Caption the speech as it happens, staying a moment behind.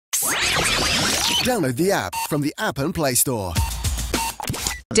Download the app from the App and Play Store.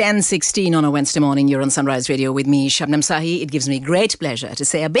 10:16 on a Wednesday morning. You're on Sunrise Radio with me, Shabnam Sahi. It gives me great pleasure to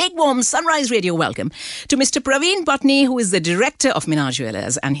say a big warm Sunrise Radio welcome to Mr. Pravin Pattni, who is the director of Minar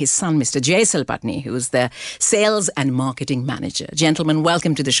Jewellers, and his son, Mr. Jaysal Pattni, who is the sales and marketing manager. Gentlemen,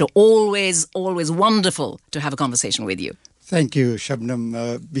 welcome to the show. Always wonderful to have a conversation with you. Thank you,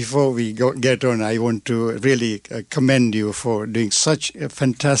 Shabnam. Before we get on, I want to really commend you for doing such a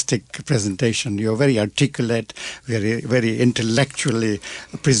fantastic presentation. You're very articulate, very intellectually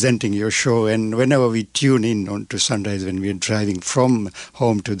presenting your show. And whenever we tune in onto Sunrise, when we're driving from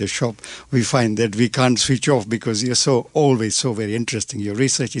home to the shop, we find that we can't switch off because you're always so very interesting. Your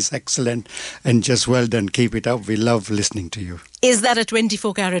research is excellent and just well done. Keep it up. We love listening to you. Is that a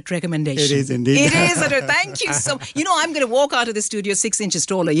 24-carat recommendation? It is indeed. It is. Thank you so much. I'm going to walk out of the studio 6 inches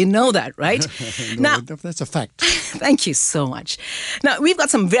taller. You know that, right? No, that's a fact. Thank you so much. Now, we've got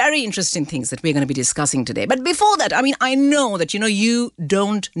some very interesting things that we're going to be discussing today. But before that, I know that, you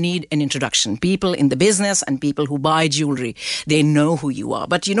don't need an introduction. People in the business and people who buy jewellery, they know who you are.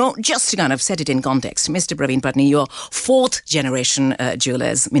 But, just to kind of set it in context, Mr. Pravin Pattni, you're fourth generation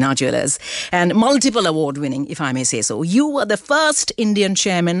jewellers, Minar Jewellers, and multiple award winning, if I may say so. You were the first Indian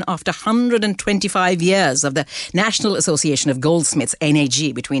chairman after 125 years of the National Association of Goldsmiths,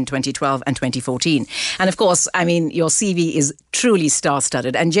 NAG, between 2012 and 2014. And of course, your CV is truly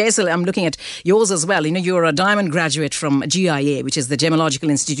star-studded. And Jaysal, I'm looking at yours as well. You're a diamond graduate from GIA, which is the Gemological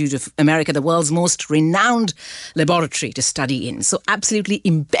Institute of America, the world's most renowned laboratory to study in. So absolutely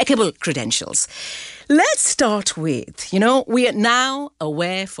impeccable credentials. Let's start with, we are now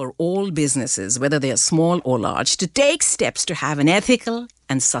aware for all businesses, whether they are small or large, to take steps to have an ethical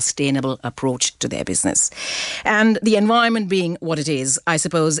and sustainable approach to their business. And the environment being what it is, I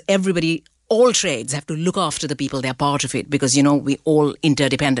suppose all trades have to look after the people, they're part of it, because, we're all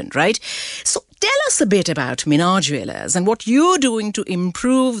interdependent, right? So tell us a bit about Minar Jewellers and what you're doing to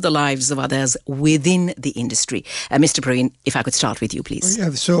improve the lives of others within the industry. Mr. Pravin, if I could start with you, please.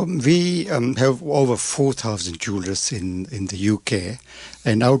 Yeah, so we have over 4,000 jewellers in the UK,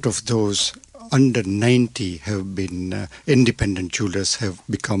 and out of those, under 90 have been independent jewellers have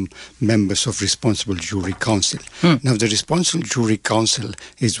become members of Responsible Jewellery Council. Now, the Responsible Jewellery Council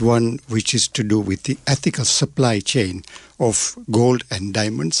is one which is to do with the ethical supply chain of gold and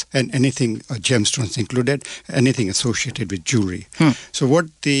diamonds and anything, gemstones included, anything associated with jewellery. So what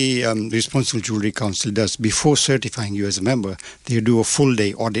the Responsible Jewellery Council does, before certifying you as a member, they do a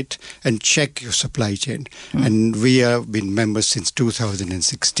full-day audit and check your supply chain. And we have been members since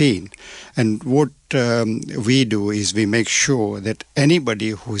 2016. And what we do is we make sure that anybody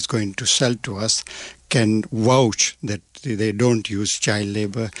who is going to sell to us can vouch that they don't use child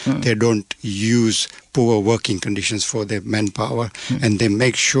labor, they don't use poor working conditions for their manpower, and they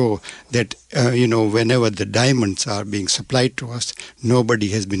make sure that, whenever the diamonds are being supplied to us, nobody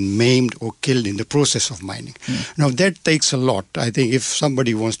has been maimed or killed in the process of mining. Now, that takes a lot. I think if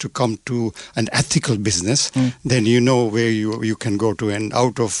somebody wants to come to an ethical business, then you know where you can go to. And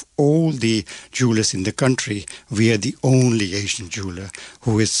out of all the jewelers in the country, we are the only Asian jeweler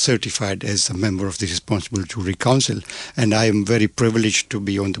who is certified as a member of the Responsible Jewellery Council. And I am very privileged to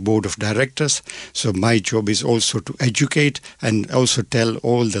be on the board of directors. So my job is also to educate and also tell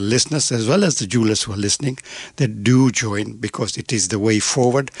all the listeners, as well as the jewelers who are listening, that do join, because it is the way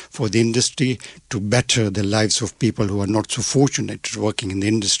forward for the industry to better the lives of people who are not so fortunate working in the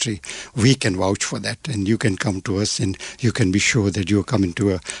industry. We can vouch for that, and you can come to us and you can be sure that you're coming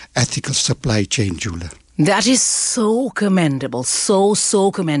to an ethical supply chain jeweler. That is so commendable,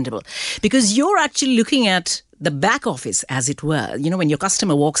 so commendable, because you're actually looking at the back office, as it were. When your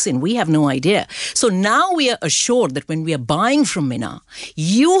customer walks in, we have no idea. So now we are assured that when we are buying from Minar,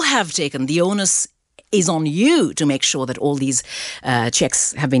 you have taken the onus is on you to make sure that all these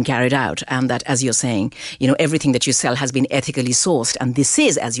checks have been carried out, and that, as you're saying, everything that you sell has been ethically sourced. And this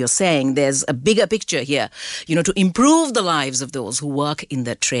is, as you're saying, there's a bigger picture here, to improve the lives of those who work in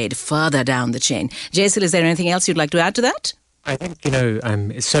the trade further down the chain. Jaysal, is there anything else you'd like to add to that? I think,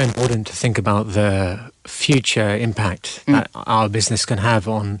 it's so important to think about the future impact that our business can have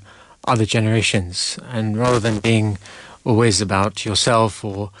on other generations. And rather than being always about yourself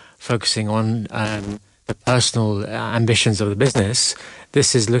or focusing on the personal ambitions of the business,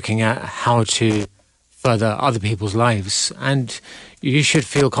 this is looking at how to further other people's lives. And you should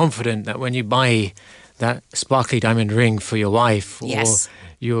feel confident that when you buy that sparkly diamond ring for your wife, or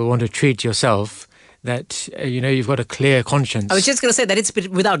you want to treat yourself, that, you've got a clear conscience. I was just going to say that it's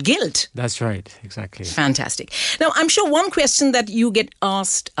without guilt. That's right, exactly. Fantastic. Now, I'm sure one question that you get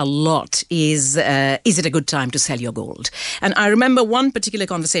asked a lot is it a good time to sell your gold? And I remember one particular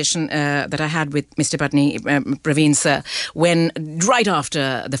conversation that I had with Mr. Pattni, Pravin sir, when right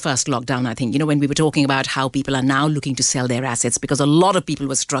after the first lockdown, I think, when we were talking about how people are now looking to sell their assets because a lot of people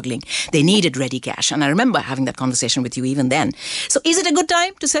were struggling. They needed ready cash. And I remember having that conversation with you even then. So is it a good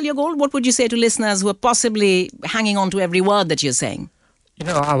time to sell your gold? What would you say to listeners who are possibly hanging on to every word that you're saying?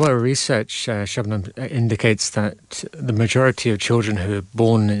 Our research, Shabnam, indicates that the majority of children who are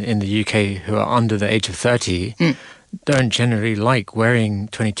born in the UK who are under the age of 30 don't generally like wearing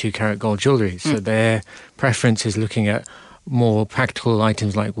 22-karat gold jewellery. So their preference is looking at more practical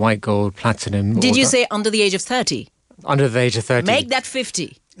items like white gold, platinum. Did you say under the age of 30? Under the age of 30. Make that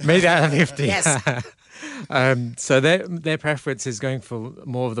 50. Make that 50. Yes. So their preference is going for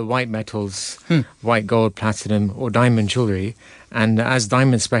more of the white metals, white gold, platinum, or diamond jewellery. And as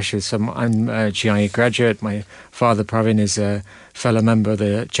diamond specialist, I'm a GIA graduate. My father, Pravin, is a fellow member of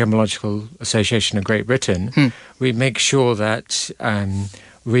the Gemological Association of Great Britain. We make sure that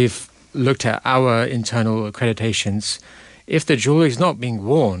we've looked at our internal accreditations. If the jewellery is not being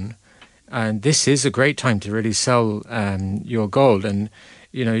worn, and this is a great time to really sell your gold, and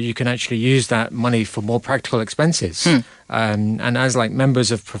you can actually use that money for more practical expenses. And as members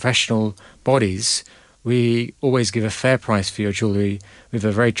of professional bodies, we always give a fair price for your jewellery. We have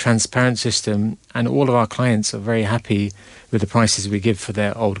a very transparent system, and all of our clients are very happy with the prices we give for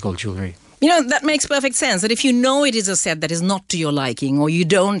their old gold jewellery. That makes perfect sense. That if you know it is a set that is not to your liking, or you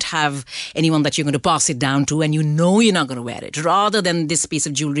don't have anyone that you're going to pass it down to, and you're not going to wear it, rather than this piece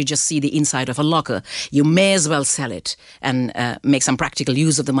of jewellery just see the inside of a locker, you may as well sell it and make some practical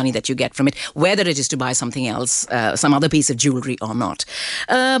use of the money that you get from it, whether it is to buy something else, some other piece of jewellery or not.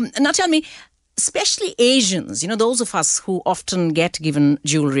 Now tell me, especially Asians, those of us who often get given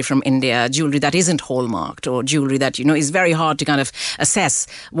jewellery from India, jewellery that isn't hallmarked, or jewellery that, is very hard to kind of assess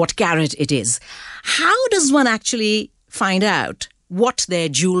what carat it is. How does one actually find out what their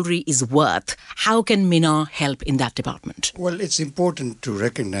jewellery is worth? How can Minar help in that department? Well, it's important to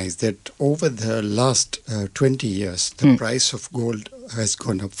recognize that over the last 20 years, the price of gold has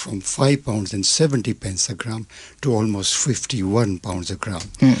gone up from £5.70 a gram to almost £51 a gram.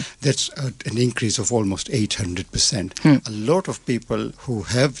 That's an increase of almost 800%. A lot of people who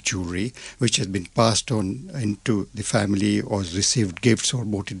have jewelry which has been passed on into the family or received gifts or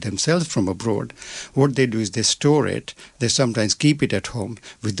bought it themselves from abroad, what they do is they store it. They sometimes keep it at home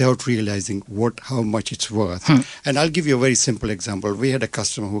without realizing how much it's worth. And I'll give you a very simple example. We had a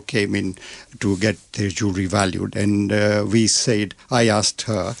customer who came in to get their jewelry valued, and I asked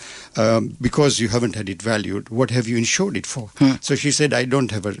her, because you haven't had it valued, what have you insured it for? So she said, I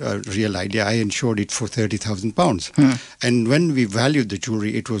don't have a real idea. I insured it for £30,000. And when we valued the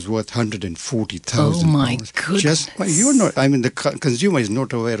jewelry, it was worth £140,000. Oh my goodness. The consumer is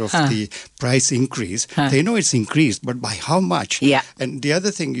not aware of the price increase. They know it's increased, but by how much? Yeah. And the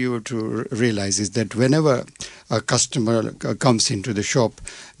other thing you have to realize is that whenever a customer comes into the shop,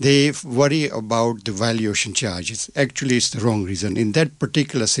 they worry about the valuation charges. Actually, it's the wrong reason. In that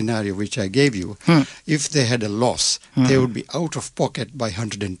particular scenario which I gave you, if they had a loss, they would be out of pocket by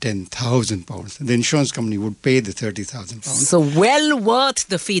 £110,000. The insurance company would pay the £30,000. So well worth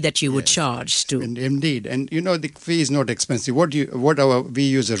the fee that you would charge to. Indeed. And the fee is not expensive. We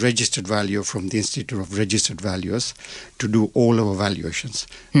use a registered valuer from the Institute of Registered Valuers to do all our valuations.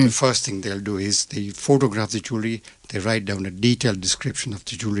 The first thing they'll do is they photograph the jewelry, they write down a detailed description of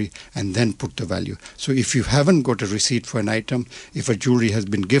the jewelry, and then put the value. So if you haven't got a receipt for an item, if a jewelry has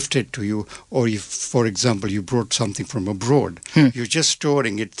been gifted to you, or if, for example, you brought something from abroad, you're just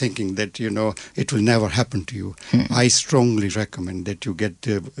storing it thinking that, it will never happen to you. I strongly recommend that you get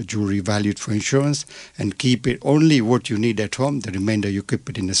the jewelry valued for insurance and keep it only what you need at home. The remainder you keep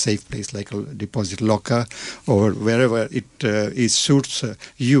it in a safe place like a deposit locker or wherever it suits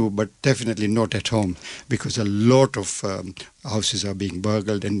you, but definitely not at home, because a lot of houses are being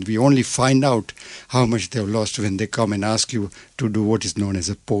burgled, and we only find out how much they've lost when they come and ask you to do what is known as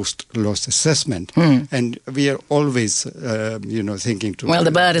a post-loss assessment. And we are always, thinking to... Well,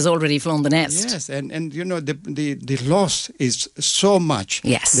 the bird has already flown the nest. Yes, and the loss is so much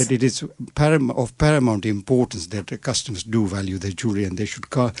that it is of paramount importance that the customers do value their jewelry, and they should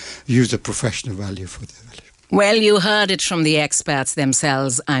use a professional value for their value. Well, you heard it from the experts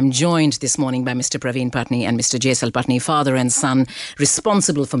themselves. I'm joined this morning by Mr. Pravin Pattni and Mr. Jaysal Pattni, father and son,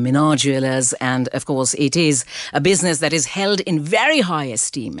 responsible for Minar Jewellers. And of course, it is a business that is held in very high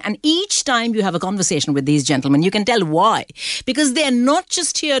esteem. And each time you have a conversation with these gentlemen, you can tell why. Because they're not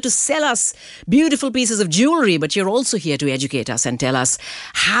just here to sell us beautiful pieces of jewelry, but you're also here to educate us and tell us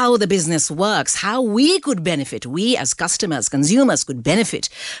how the business works, how we could benefit, we as customers, consumers could benefit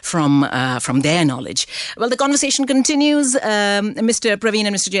from their knowledge. Well, the conversation continues. Mr. Pravin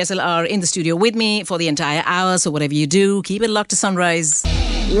and Mr. Jaysal are in the studio with me for the entire hour. So whatever you do, keep it locked to Sunrise.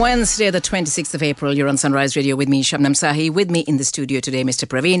 Wednesday, the 26th of April, you're on Sunrise Radio with me, Shabnam Sahi. With me in the studio today, Mr.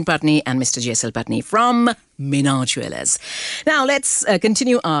 Pravin Pattni and Mr. Jaysal Pattni from Minar Jewellers. Now, let's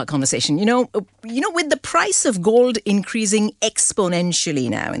continue our conversation. You know, with the price of gold increasing exponentially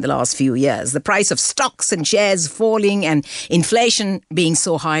now in the last few years, the price of stocks and shares falling and inflation being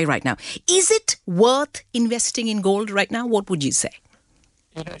so high right now, is it worth investing in gold right now? What would you say?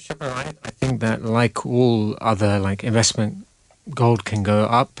 You know, Shabnam, I think that like all other investment, gold can go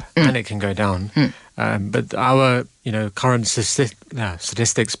up and it can go down. But our current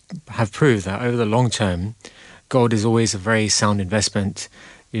statistics have proved that over the long term, gold is always a very sound investment.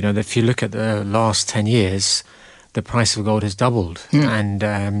 You know, if you look at the last 10 years, the price of gold has doubled. And,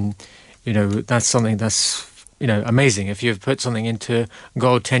 that's something that's, amazing. If you've put something into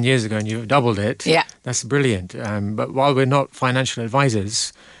gold 10 years ago and you've doubled it, that's brilliant. But while we're not financial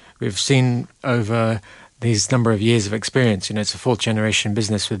advisors, we've seen over these number of years of experience, it's a fourth generation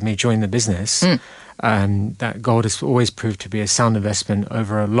business with me joining the business, that gold has always proved to be a sound investment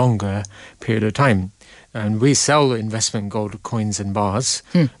over a longer period of time. And we sell investment gold coins and bars,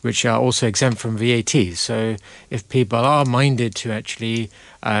 which are also exempt from VAT. So if people are minded to actually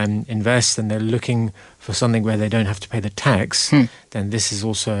invest and they're looking for something where they don't have to pay the tax, then this is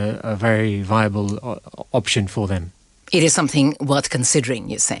also a very viable option for them. It is something worth considering,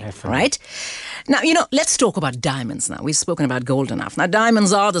 you say, right? Now, let's talk about diamonds now. We've spoken about gold enough. Now,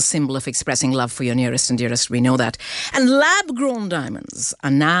 diamonds are the symbol of expressing love for your nearest and dearest. We know that. And lab-grown diamonds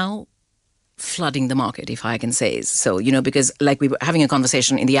are now flooding the market, if I can say so, because we were having a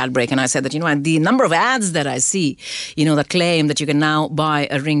conversation in the ad break and I said that, the number of ads that I see, that claim that you can now buy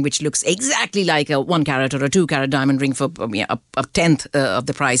a ring which looks exactly like a 1 carat or a 2 carat diamond ring for a tenth of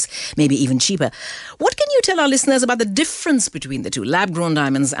the price, maybe even cheaper. What can you tell our listeners about the difference between the two, lab-grown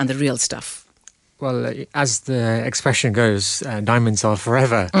diamonds and the real stuff? Well, as the expression goes, diamonds are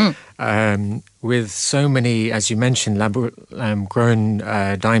forever. With so many, as you mentioned, lab-grown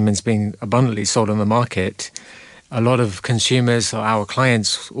diamonds being abundantly sold on the market, a lot of consumers or our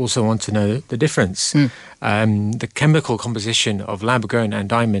clients also want to know the difference. The chemical composition of lab-grown and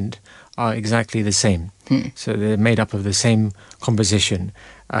diamond are exactly the same. So they're made up of the same composition.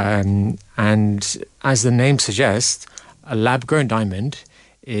 And as the name suggests, a lab-grown diamond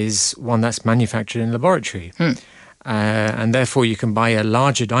is one that's manufactured in laboratory. And therefore you can buy a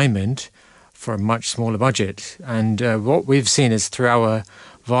larger diamond for a much smaller budget. And what we've seen is through our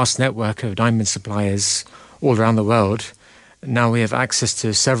vast network of diamond suppliers all around the world, now we have access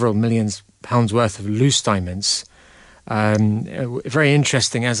to several millions pounds worth of loose diamonds. Very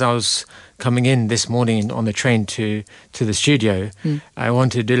interesting, as I was coming in this morning on the train to the studio, I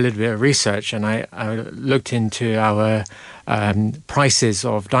wanted to do a little bit of research and I looked into our prices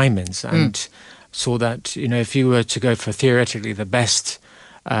of diamonds and saw that, if you were to go for theoretically the best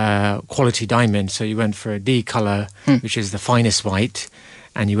quality diamond, so you went for a D color, which is the finest white,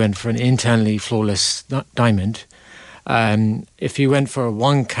 and you went for an internally flawless diamond. If you went for a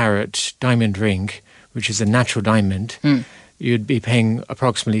 1 carat diamond ring, which is a natural diamond, you'd be paying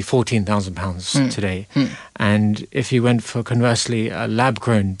approximately £14,000 today. And if you went for, conversely, a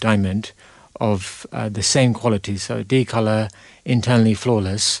lab-grown diamond of the same quality, so D color, internally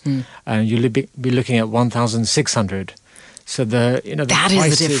flawless, you'll be looking at 1,600. So the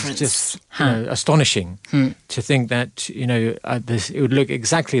price is just astonishing to think that it would look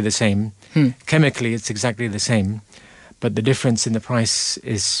exactly the same. Chemically, it's exactly the same, but the difference in the price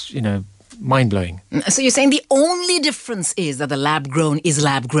is mind-blowing. So you're saying the only difference is that the lab-grown is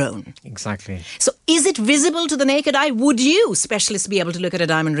lab-grown? Exactly. So is it visible to the naked eye? Would you, specialists, be able to look at a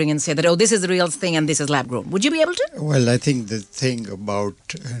diamond ring and say that, this is the real thing and this is lab-grown? Would you be able to? Well, I think the thing about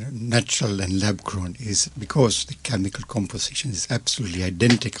natural and lab-grown is because the chemical composition is absolutely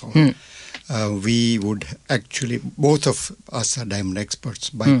identical, we would actually, both of us are diamond experts,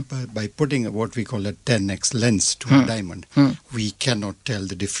 by putting what we call a 10x lens to a diamond, we cannot tell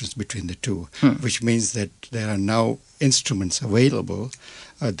the difference between the two, which means that there are now instruments available.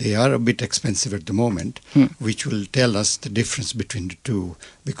 They are a bit expensive at the moment, which will tell us the difference between the two,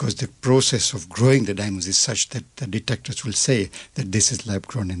 because the process of growing the diamonds is such that the detectors will say that this is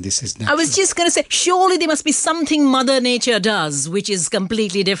lab-grown and this is natural. I was just going to say, surely there must be something Mother Nature does which is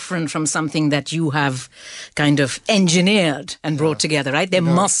completely different from something that you have kind of engineered and brought together, right? There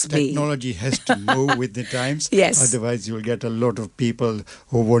must be. Technology has to move with the times. Yes. Otherwise, you'll get a lot of people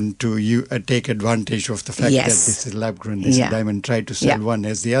who want to take advantage of the fact that this is lab-grown, this is diamond, try to sell one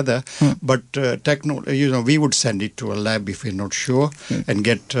as the other. But we would send it to a lab if we're not sure and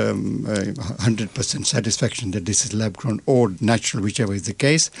get 100% satisfaction that this is lab-grown or natural, whichever is the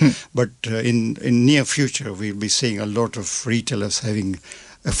case. But in near future, we'll be seeing a lot of retailers having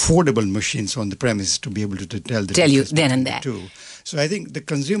affordable machines on the premises to be able to tell you then and there. Too. So I think the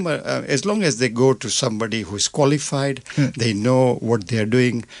consumer, as long as they go to somebody who is qualified, they know what they're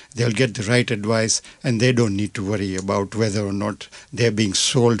doing, they'll get the right advice, and they don't need to worry about whether or not they're being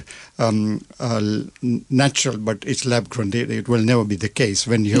sold natural, but it's lab-grown. It will never be the case.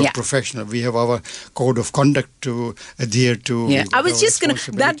 When you're a professional, we have our code of conduct to adhere to. Yeah, I was just going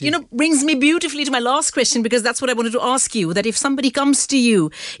to, that brings me beautifully to my last question, because that's what I wanted to ask you, that if somebody comes to you,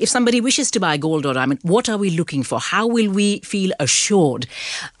 if somebody wishes to buy gold or diamond, what are we looking for? How will we feel assured?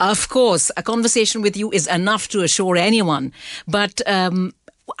 Of course, a conversation with you is enough to assure anyone, but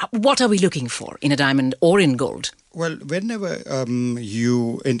what are we looking for in a diamond or in gold? Well, whenever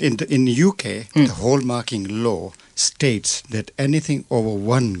you, in the UK, the hallmarking law states that anything over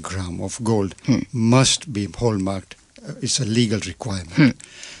 1 gram of gold must be hallmarked. It's a legal requirement.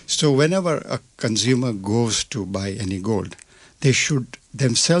 So whenever a consumer goes to buy any gold, they should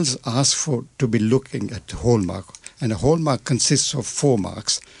themselves ask to be looking at the hallmark. And a hallmark consists of 4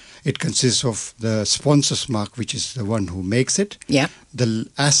 marks. It consists of the sponsor's mark, which is the one who makes it. Yeah. The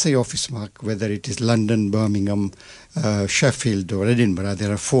assay office mark, whether it is London, Birmingham, Sheffield or Edinburgh,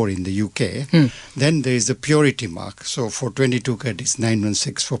 there are 4 in the UK. Then there is the purity mark. So for 22 carat it's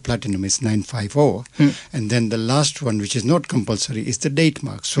 916, for platinum it's 950. And then the last one, which is not compulsory, is the date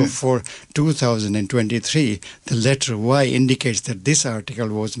mark. So for 2023, the letter Y indicates that this article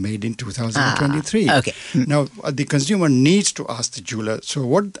was made in 2023. Okay. Now, the consumer needs to ask the jeweler. So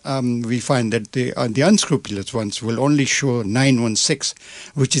what we find that the unscrupulous ones will only show 916,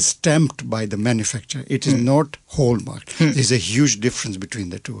 which is stamped by the manufacturer. It is not hallmarked. There's a huge difference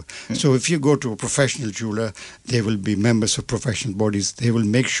between the two. So if you go to a professional jeweler, they will be members of professional bodies. They will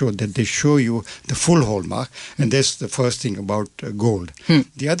make sure that they show you the full hallmark. And that's the first thing about gold.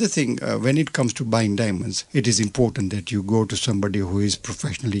 The other thing, when it comes to buying diamonds, it is important that you go to somebody who is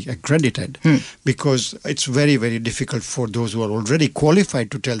professionally accredited, because it's very, very difficult for those who are already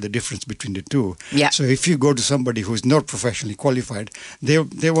qualified to tell the difference between the two. Yeah. So if you go to somebody who is not professionally qualified,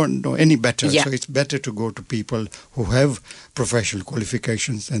 they won't know any better. Yeah. So it's better to go to people who have professional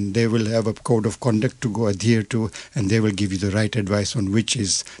qualifications, and they will have a code of conduct to go adhere to, and they will give you the right advice on which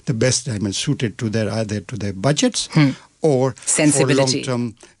is the best diamond suited to either to their budgets or sensibility. For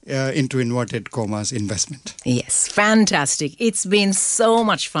long-term, into inverted commas, investment. Yes, fantastic. It's been so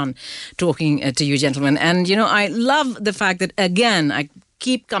much fun talking to you, gentlemen. And, I love the fact that, again, I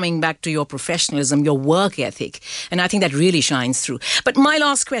keep coming back to your professionalism, your work ethic. And I think that really shines through. But my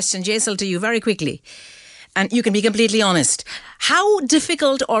last question, Jaysal, to you very quickly. And you can be completely honest. How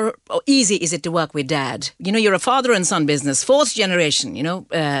difficult or easy is it to work with Dad? You're a father and son business, 4th generation,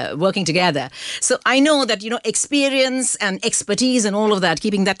 working together. So I know that, experience and expertise and all of that,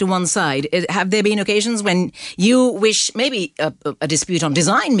 keeping that to one side. Have there been occasions when you wish maybe a dispute on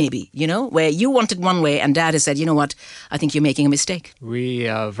design, maybe, where you wanted one way and Dad has said, you know what, I think you're making a mistake? We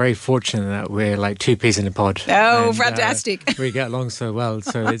are very fortunate that we're like 2 peas in a pod. Oh, and, fantastic. We get along so well.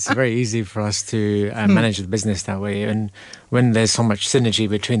 So it's very easy for us to manage the business that way. And when there's so much synergy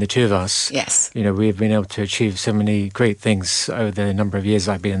between the two of us, yes, we've been able to achieve so many great things over the number of years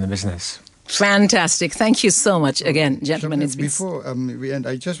I've been in the business. Fantastic. Thank you so much again, gentlemen. Before we end,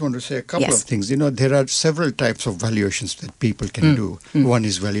 I just want to say a couple of things. There are several types of valuations that people can do. One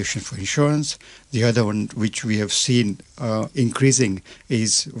is valuation for insurance. The other one, which we have seen increasing,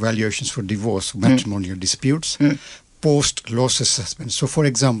 is valuations for divorce, matrimonial disputes. Post-loss assessment. So, for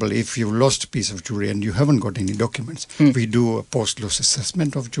example, if you've lost a piece of jewelry and you haven't got any documents, we do a post-loss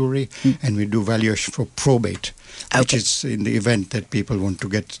assessment of jewelry, and we do valuation for probate, which is in the event that people want to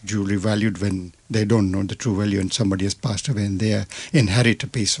get jewelry valued when they don't know the true value and somebody has passed away and they inherit a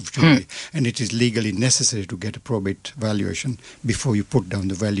piece of jewelry. And it is legally necessary to get a probate valuation before you put down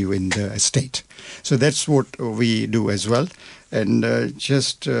the value in the estate. So that's what we do as well. And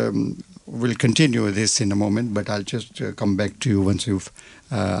we'll continue this in a moment, but I'll just come back to you once you've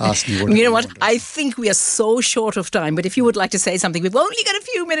ask me what you know what? I think we are so short of time, but if you would like to say something, we've only got a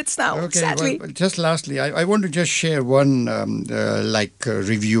few minutes now, Okay, sadly. well, just lastly, I want to just share one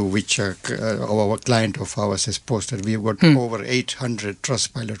review which our client of ours has posted. We've got over 800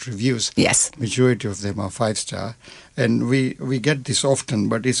 Trustpilot reviews. Yes. Majority of them are 5-star. And we get this often,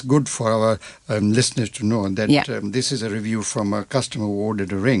 but it's good for our listeners to know that this is a review from a customer who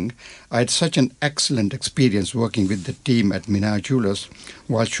ordered a ring. I had such an excellent experience working with the team at Minar Jewellers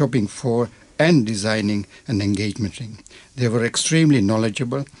while shopping for and designing an engagement ring. They were extremely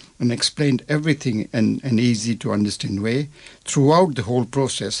knowledgeable and explained everything in an easy to understand way. Throughout the whole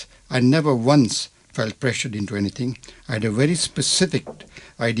process, I never once felt pressured into anything. I had a very specific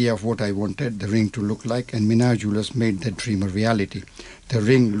idea of what I wanted the ring to look like, and Minar Jewellers made that dream a reality. The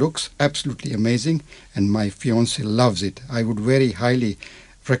ring looks absolutely amazing, and my fiancé loves it. I would very highly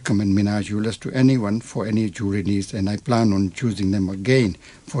recommend Minar Jewellers to anyone for any jewelry needs, and I plan on choosing them again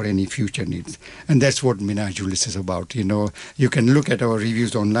for any future needs. And that's what Minar Jewellers is about. You know, you can look at our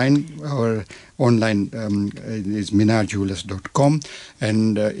reviews online. Our online is minarjewellers.com,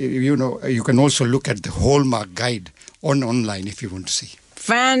 and you can also look at the Hallmark guide online if you want to see.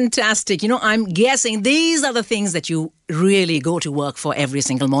 Fantastic. You know, I'm guessing these are the things that you really go to work for every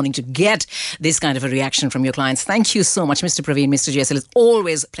single morning to get this kind of a reaction from your clients. Thank you so much, Mr. Pravin, Mr. Jaysal. It's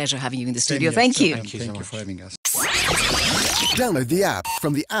always a pleasure having you in the studio. Thank you. Thank you for having us. Download the app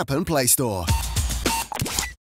from the App and Play Store.